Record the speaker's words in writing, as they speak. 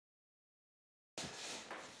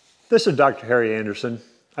This is Dr. Harry Anderson.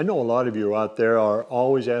 I know a lot of you out there are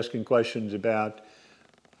always asking questions about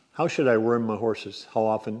how should I worm my horses, how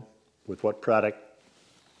often, with what product,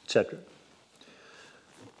 etc.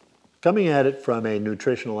 Coming at it from a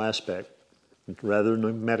nutritional aspect rather than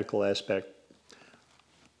a medical aspect,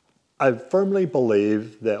 I firmly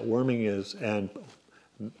believe that worming is, and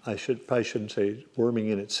I probably shouldn't say worming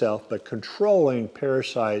in itself, but controlling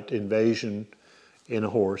parasite invasion in a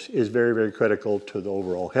horse is very, very critical to the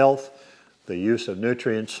overall health, the use of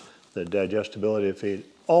nutrients, the digestibility of feed.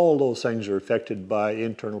 All those things are affected by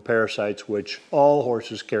internal parasites, which all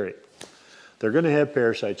horses carry. They're going to have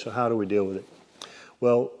parasites, so how do we deal with it?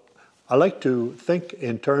 Well, I like to think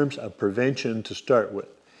in terms of prevention to start with.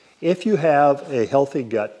 If you have a healthy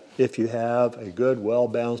gut, if you have a good,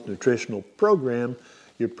 well-balanced nutritional program,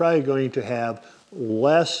 you're probably going to have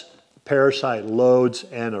less parasite loads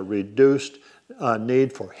and a reduced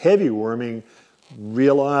need for heavy worming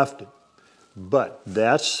real often. But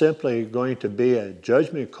that's simply going to be a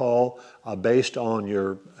judgment call based on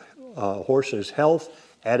your horse's health,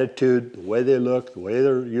 attitude, the way they look, the way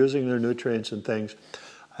they're using their nutrients and things.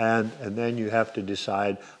 And then you have to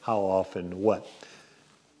decide how often what.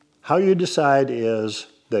 How you decide is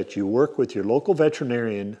that you work with your local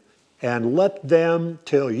veterinarian and let them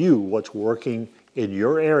tell you what's working in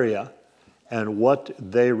your area and what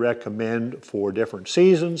they recommend for different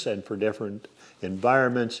seasons and for different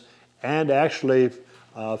environments, and actually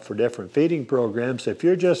for different feeding programs. If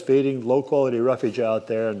you're just feeding low-quality roughage out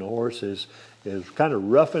there and the horse is kind of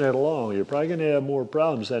roughing it along, you're probably going to have more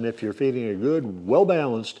problems than if you're feeding a good,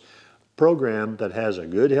 well-balanced program that has a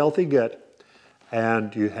good, healthy gut,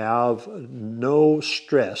 and you have no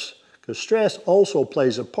stress, because stress also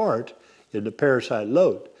plays a part in the parasite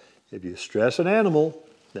load. If you stress an animal,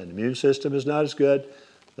 then the immune system is not as good.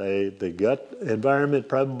 The gut environment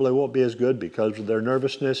probably won't be as good because of their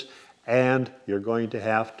nervousness, and you're going to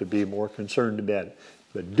have to be more concerned about it.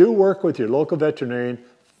 But do work with your local veterinarian,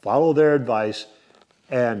 follow their advice,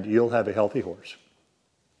 and you'll have a healthy horse.